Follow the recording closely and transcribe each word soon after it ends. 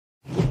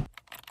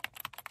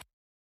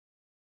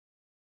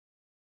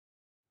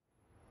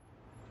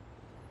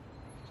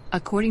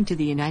According to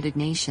the United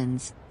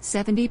Nations,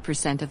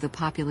 70% of the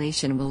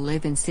population will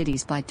live in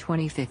cities by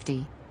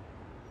 2050.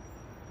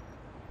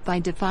 By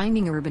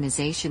defining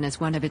urbanization as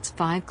one of its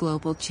 5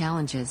 global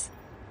challenges,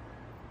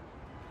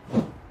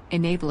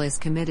 Enable is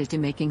committed to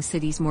making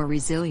cities more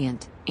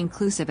resilient,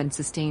 inclusive and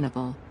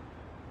sustainable.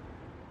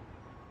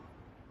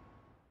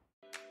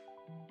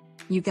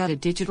 You got a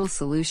digital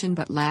solution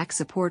but lack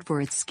support for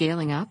its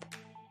scaling up?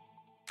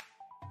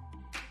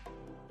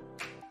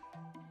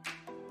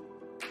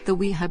 The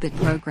Wehubit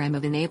program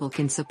of Enable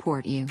can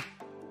support you.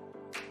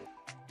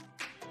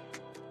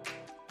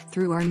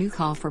 Through our new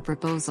call for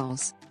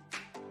proposals,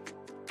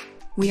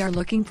 we are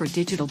looking for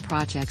digital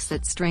projects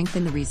that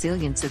strengthen the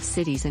resilience of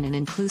cities in an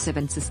inclusive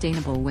and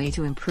sustainable way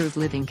to improve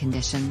living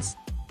conditions.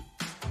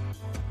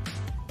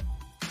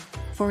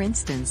 For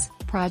instance,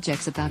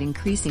 projects about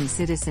increasing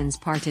citizens'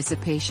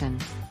 participation,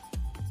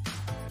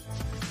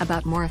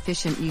 about more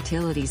efficient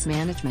utilities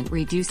management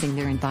reducing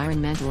their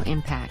environmental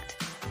impact,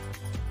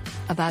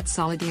 about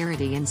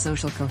solidarity and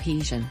social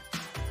cohesion,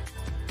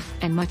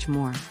 and much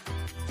more.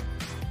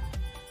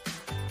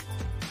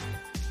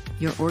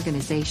 Your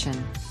organization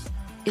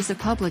is a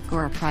public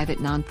or a private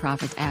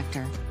nonprofit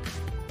actor,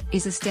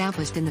 is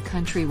established in the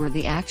country where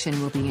the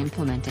action will be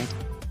implemented,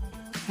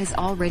 has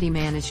already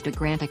managed a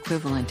grant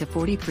equivalent to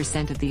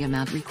 40% of the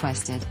amount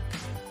requested,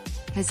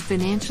 has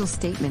financial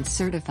statements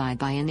certified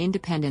by an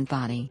independent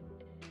body,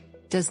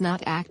 does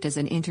not act as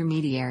an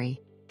intermediary.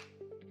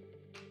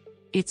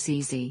 It's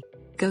easy.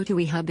 Go to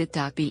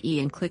wehubit.be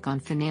and click on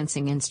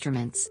Financing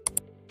Instruments.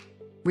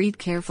 Read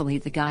carefully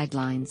the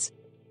guidelines,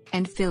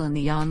 and fill in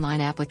the online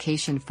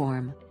application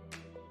form.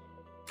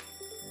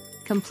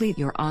 Complete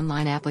your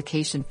online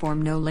application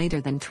form no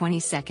later than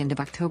 22nd of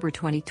October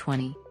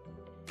 2020.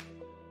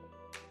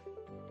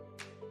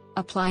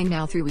 Apply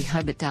now through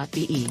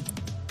wehubit.be.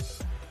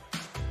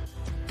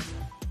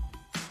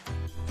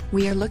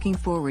 We are looking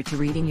forward to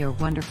reading your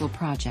wonderful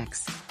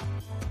projects.